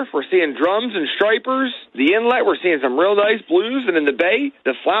the surf, we're seeing drums and stripers. The inlet, we're seeing some real nice blues. And in the bay,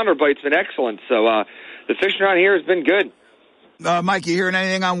 the flounder bite's been excellent. So the fishing around here has been good. Mike, you hearing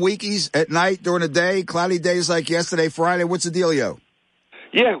anything on weekies at night, during the day, cloudy days like yesterday, Friday? What's the dealio?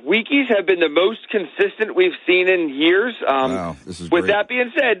 Yeah, weekies have been the most consistent we've seen in years. Wow, this is with great. that being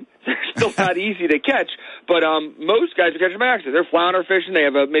said, they're still not easy to catch. But most guys are catching them accident. They're flounder fishing. They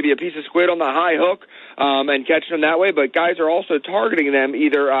have maybe a piece of squid on the high hook and catching them that way. But guys are also targeting them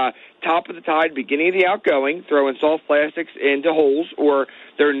either top of the tide, beginning of the outgoing, throwing soft plastics into holes, or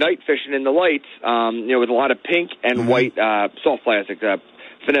they're night fishing in the lights, with a lot of pink and white soft plastic.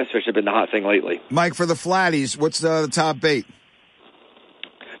 Finesse fish have been the hot thing lately. Mike, for the flatties, what's the top bait?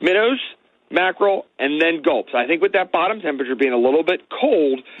 Minnows, mackerel, and then gulps. I think with that bottom temperature being a little bit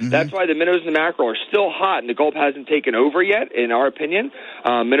cold, that's why the minnows and the mackerel are still hot, and the gulp hasn't taken over yet, in our opinion.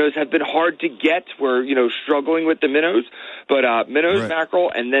 Minnows have been hard to get. We're, struggling with the minnows. But minnows,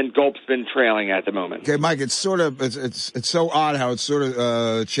 mackerel, and then gulp's been trailing at the moment. Okay, Mike, it's sort of it's so odd how it's sort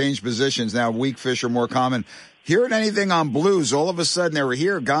of changed positions. Now weak fish are more common. Hearing anything on blues, all of a sudden they were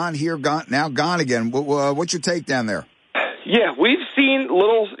here, gone, now gone again. What's your take down there? Yeah, we've seen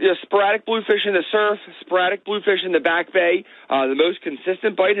little sporadic bluefish in the surf, sporadic bluefish in the back bay. The most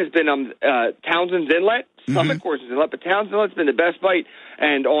consistent bite has been Townsend's Inlet, Summit Courses Inlet, but Townsend's Inlet's been the best bite.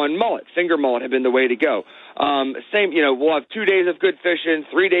 And on mullet, finger mullet have been the way to go. We'll have 2 days of good fishing,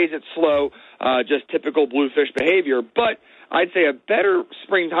 3 days it's slow, just typical bluefish behavior. But I'd say a better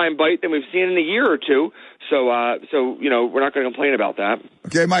springtime bite than we've seen in a year or two. So we're not going to complain about that.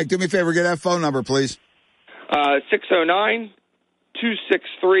 Okay, Mike, do me a favor, get that phone number, please.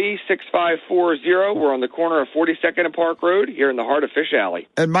 609-263-6540. We're on the corner of 42nd and Park Road here in the heart of Fish Alley.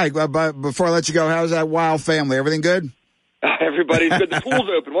 And Mike, before I let you go, how's that wild family? Everything good? Everybody's good. The pool's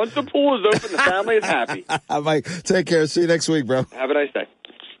open. Once the pool is open, the family is happy. Mike, take care. See you next week, bro. Have a nice day.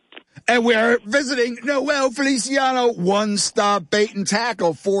 And we're visiting Noel Feliciano, One Stop Bait and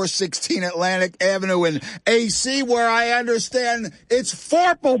Tackle, 416 Atlantic Avenue in AC, where I understand it's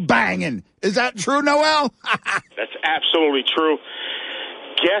forple banging. Is that true, Noel? That's absolutely true.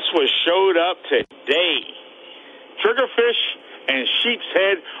 Guess what showed up today? Triggerfish and sheep's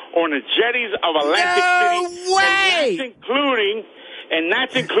head on the jetties of Atlantic City. Way! And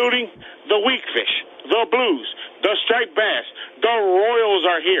that's including the weakfish, the blues, the striped bass, the royals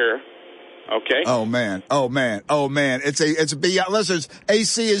are here. Okay. Oh man. It's beyond. Listen,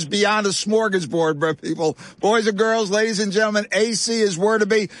 AC is beyond a smorgasbord, bro. People, boys and girls, ladies and gentlemen, AC is where to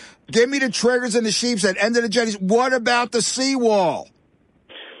be. Give me the triggers and the sheeps at end of the jetties. What about the seawall?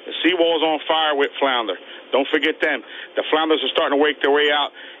 The seawall's on fire with flounder. Don't forget them. The flounders are starting to wake their way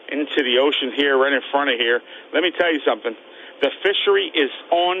out into the ocean here, right in front of here. Let me tell you something. The fishery is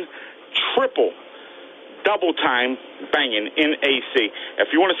on double time banging in AC.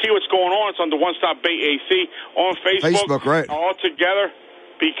 If you want to see what's going on, it's on the One Stop Bait AC on Facebook. Right. All together,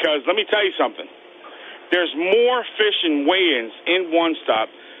 because let me tell you something. There's more fish and weigh-ins in One Stop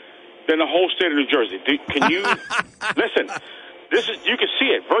than the whole state of New Jersey. Can you listen? You can see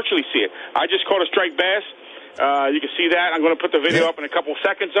it, virtually see it. I just caught a striped bass You can see that. I'm going to put the video up in a couple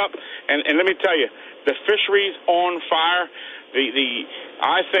seconds up. And let me tell you, the fishery's on fire.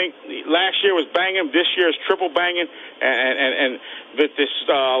 I think last year was banging. This year is triple banging. And this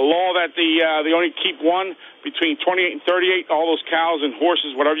law that they only keep one between 28 and 38, all those cows and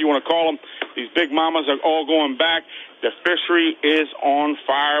horses, whatever you want to call them, these big mamas are all going back. The fishery is on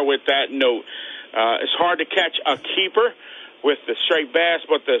fire with that note. It's hard to catch a keeper with the straight bass,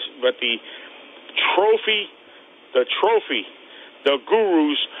 but the trophy, the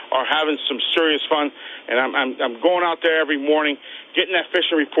gurus are having some serious fun, and I'm going out there every morning, getting that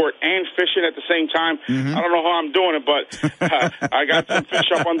fishing report and fishing at the same time. Mm-hmm. I don't know how I'm doing it, but I got some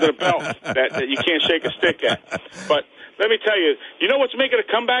fish up under the belt that you can't shake a stick at. But let me tell you, you know what's making a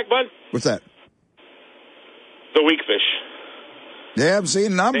comeback, bud? What's that? The weak fish. Yeah, I'm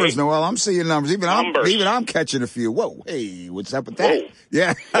seeing numbers, Noel. I'm seeing numbers. Even I'm catching a few. Whoa, hey, what's up with that? Whoa.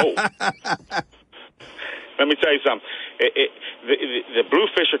 Yeah. Whoa. Let me tell you something. The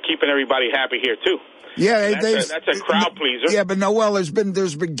bluefish are keeping everybody happy here too. Yeah, that's a crowd pleaser. Yeah, but Noel, there's been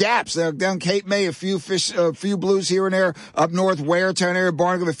gaps down Cape May, a few blues here and there. Up north, Waretown area,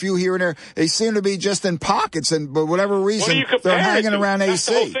 Barnegat, a few here and there. They seem to be just in pockets, and for whatever reason, they're hanging around That's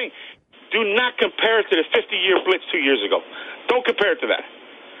AC. the whole thing. Do not compare it to the 50-year blitz 2 years ago. Don't compare it to that.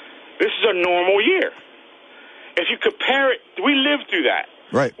 This is a normal year. If you compare it, we lived through that.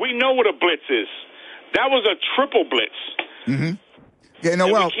 Right. We know what a blitz is. That was a triple blitz. Mm-hmm. Yeah,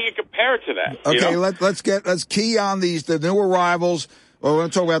 Noel, we can't compare it to that. Okay, you know? let's key on the new arrivals. Well, we're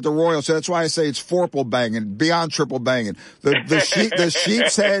going to talk about the Royals, so that's why I say it's fourple banging, beyond triple banging. The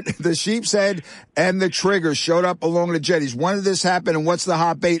sheep's head and the triggers showed up along the jetties. When did this happen, and what's the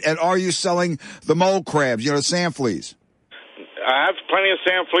hot bait? And are you selling the mole crabs, the sand fleas? I have plenty of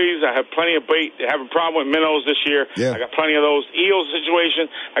sand fleas. I have plenty of bait. I have a problem with minnows this year. Yeah. I got plenty of those. Eels situation,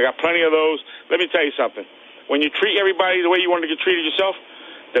 I got plenty of those. Let me tell you something. When you treat everybody the way you want to get treated yourself,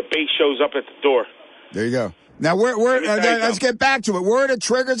 the bait shows up at the door. There you go. Now, let's get back to it. Where are the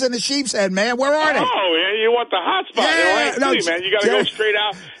triggers and the sheep's head, man? Where are they? Oh, yeah, you want the hot spot. Yeah, man. You got to go straight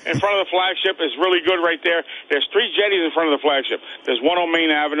out in front of the flagship. It's really good right there. There's 3 jetties in front of the flagship. There's one on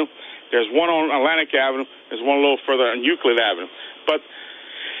Main Avenue. There's one on Atlantic Avenue. There's one a little further on Euclid Avenue.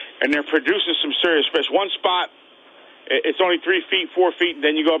 And they're producing some serious fish. One spot, it's only 3 feet, 4 feet, and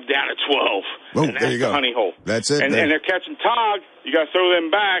then you go up down to 12. Oh, and that's there you go. The honey hole. That's it. And they're catching tog. You got to throw them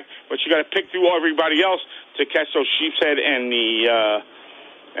back, but you got to pick through everybody else to catch those sheep's head and the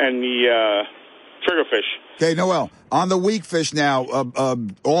triggerfish. Okay, Noel, on the weak fish now,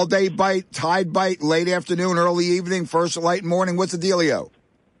 all-day bite, tide bite, late afternoon, early evening, first light morning. What's the dealio?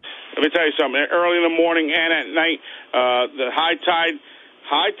 Let me tell you something. Early in the morning and at night, the high tide,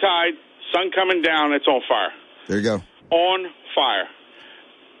 sun coming down, it's on fire. There you go. On fire.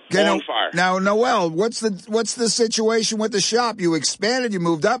 Okay, on fire. Now, Noel, what's the situation with the shop? You expanded, you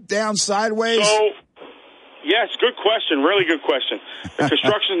moved up, down, sideways? So, yes, good question. Really good question. The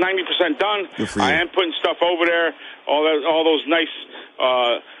construction's 90% done. Good for you. I am putting stuff over there, all those nice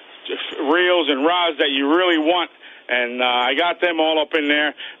reels and rods that you really want. And I got them all up in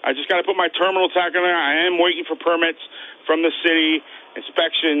there. I just got to put my terminal tack in there. I am waiting for permits from the city,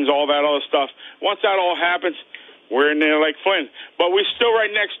 inspections, all that other stuff. Once that all happens, we're in there like Flynn. But we're still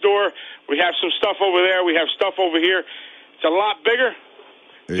right next door. We have some stuff over there. We have stuff over here. It's a lot bigger.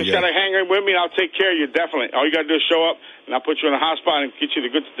 Just got to hang in with me, and I'll take care of you, definitely. All you got to do is show up, and I'll put you in a hot spot and get you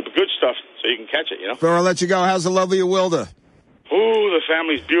the good stuff so you can catch it, Before I let you go, how's the lovely Wilda? Ooh, the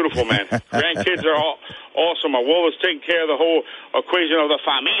family's beautiful, man. Grandkids are all awesome. My Wilda's taking care of the whole equation of the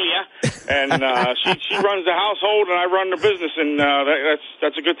familia, and she runs the household, and I run the business, and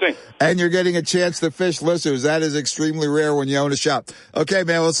that's a good thing. And you're getting a chance to fish listeners. That is extremely rare when you own a shop. Okay,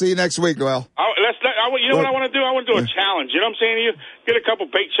 man, we'll see you next week, Well. You know what I want to do? I want to do a challenge. You know what I'm saying to you? Get a couple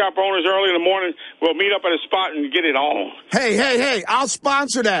bait shop owners early in the morning. We'll meet up at a spot and get it on. Hey, I'll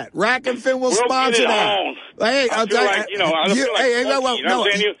sponsor that. Rack and Fin will sponsor that. On. Hey, I feel like, you know what I'm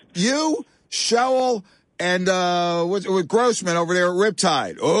saying? You, Showell, and with Grossman over there at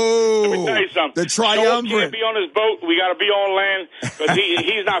Riptide. Oh, let me tell you something. The triumvirate. Showell can't be on his boat. We got to be on land because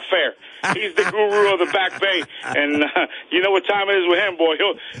he's not fair. He's the guru of the Back Bay, and you know what time it is with him, boy.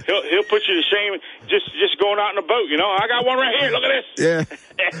 He'll put you to shame just going out in a boat. I got one right here. Look at this.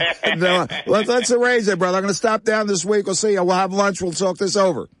 Yeah. No, let's arrange it, brother. I'm going to stop down this week. We'll see you. We'll have lunch. We'll talk this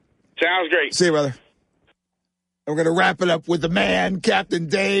over. Sounds great. See you, brother. We're going to wrap it up with the man, Captain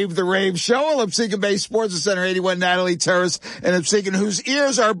Dave the Rave Showell of Absecon Bay Sports Center, 81 Natalie Terrace, and Absecon, whose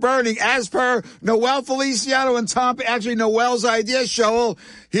ears are burning as per Noel Feliciano and Tom. Actually, Noel's idea, Showell.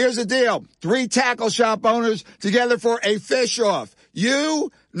 Here's the deal. 3 tackle shop owners together for a fish off.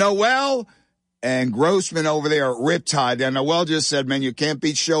 You, Noel, and Grossman over there at Riptide. And Noel just said, man, you can't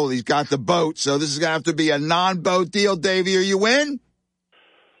beat Scholl. He's got the boat. So this is going to have to be a non-boat deal. Davey, are you in?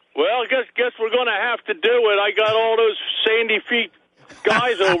 Well, guess we're going to have to do it. I got all those sandy feet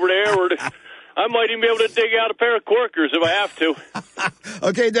guys over there. I might even be able to dig out a pair of corkers if I have to.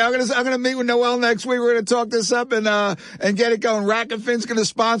 Okay, Dad, I'm gonna meet with Noel next week. We're gonna talk this up and get it going. Rack and Finn's gonna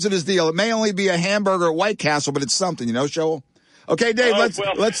sponsor this deal. It may only be a hamburger at White Castle, but it's something, you know, Shoal. Okay, Dave,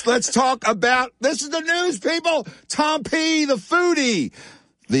 let's talk about this. Is the news, people. Tom P, the foodie.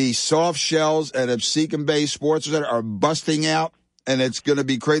 The soft shells at Absecon Bay Sports Center are busting out, and it's going to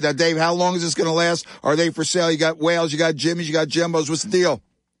be crazy. Now, Dave, how long is this going to last? Are they for sale? You got whales, you got jimmies, you got jumbos. What's the deal?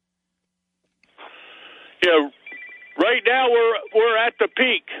 Yeah, right now we're at the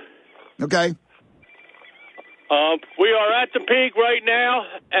peak. Okay. We are at the peak right now,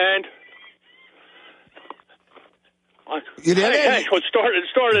 and you did it? Hey, it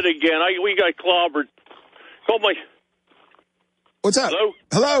started again. We got clobbered. Call my. What's up?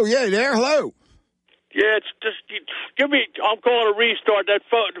 Hello. Yeah, there. Hello. Yeah, it's just give me. I'm calling a restart. The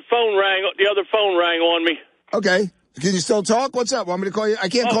phone rang. The other phone rang on me. Okay. Can you still talk? What's up? Want me to call you? I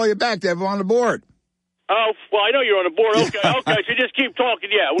can't call you back, Dave. I'm on the board. Oh, well, I know you're on the board. Okay, so just keep talking.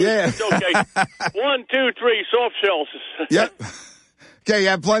 Yeah. Okay. 1, 2, 3, soft shells. Yep. Okay, you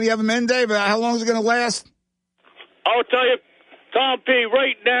have plenty of them in, Dave. How long is it going to last? I'll tell you, Tom P.,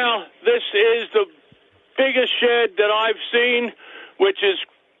 right now, this is the biggest shed that I've seen, which is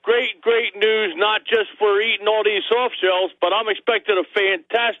great news, not just for eating all these soft shells, but I'm expecting a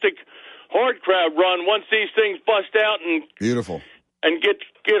fantastic hard crab run once these things bust out and beautiful and get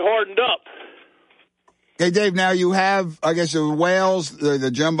hardened up. Okay, Dave, now you have, I guess, the whales,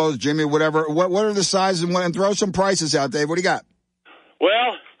 the jumbos, Jimmy, whatever. What are the sizes? And throw some prices out, Dave. What do you got?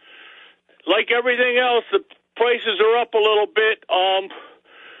 Well, like everything else, the prices are up a little bit.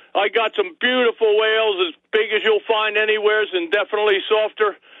 I got some beautiful whales, as big as you'll find anywhere, and definitely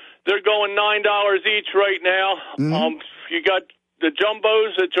softer. They're going $9 each right now. Mm-hmm. You got the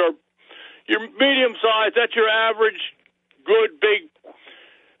jumbos that are your medium size. That's your average, good, big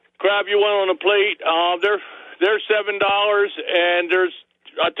crab you want on a plate. They're $7, and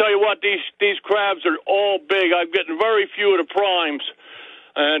I'll tell you what, these crabs are all big. I'm getting very few of the primes,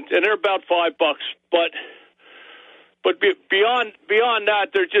 and they're about $5. But beyond that,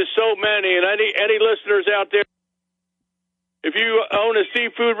 there's just so many. And any listeners out there, if you own a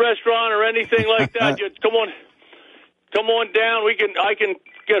seafood restaurant or anything like that, just come on down. I can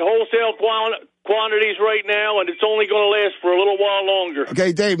get wholesale quantities right now, and it's only going to last for a little while longer.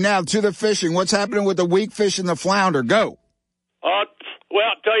 Okay, Dave, now to the fishing. What's happening with the weak fish and the flounder? Go. Well,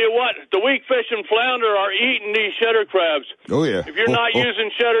 I'll tell you what, the weak fish and flounder are eating these shedder crabs. Oh, yeah. If you're not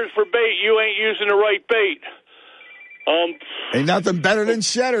using shedders for bait, you ain't using the right bait. Ain't nothing better than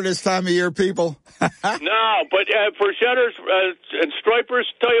shedder this time of year, people. No, but for shedders and stripers,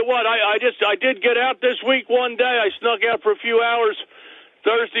 tell you what, I did get out this week one day. I snuck out for a few hours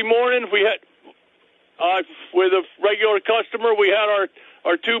Thursday morning. We had with a regular customer, we had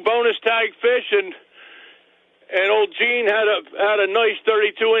our 2 bonus tag fish, and old Gene had a nice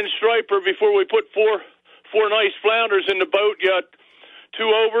 32-inch striper before we put four nice flounders in the boat. You got 2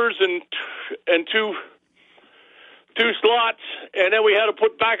 overs and two slots, and then we had to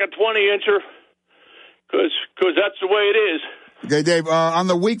put back a 20-incher because that's the way it is. Okay, Dave, on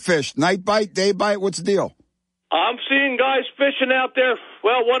the weak fish, night bite, day bite, what's the deal? I'm seeing guys fishing out there.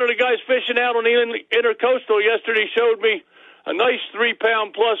 Well, one of the guys fishing out on the Intercoastal yesterday showed me a nice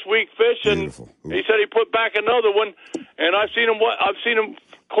 3-pound plus weak fish, and he said he put back another one, and I've seen him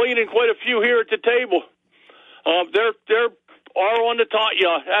cleaning quite a few here at the table. They're on the tide.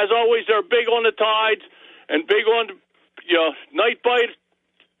 Yeah, as always, they're big on the tides and big on night bite.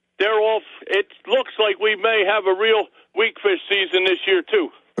 They're off. It looks like we may have a real weak fish season this year too.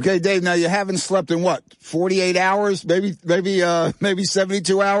 Okay, Dave, now you haven't slept in what, 48 hours, maybe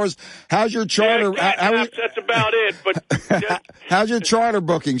 72 hours? How's your charter? Yeah, that's about it. But how's your charter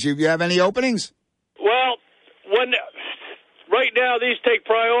bookings? You have any openings? Well, right now these take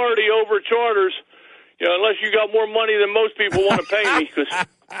priority over charters, unless you got more money than most people want to pay me.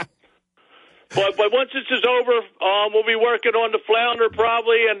 But once this is over, we'll be working on the flounder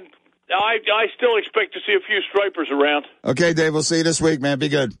probably, and I still expect to see a few stripers around. Okay, Dave, we'll see you this week, man. Be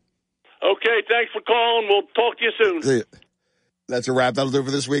good. Okay, thanks for calling. We'll talk to you soon. See you. That's a wrap. That'll do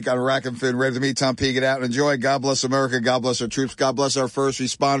for this week on Rack and Fin. Ready to meet Tom P. Get out and enjoy. God bless America. God bless our troops. God bless our first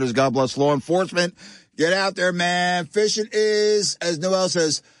responders. God bless law enforcement. Get out there, man. Fishing is, as Noel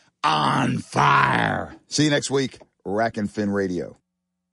says, on fire. See you next week. Rack and Fin Radio.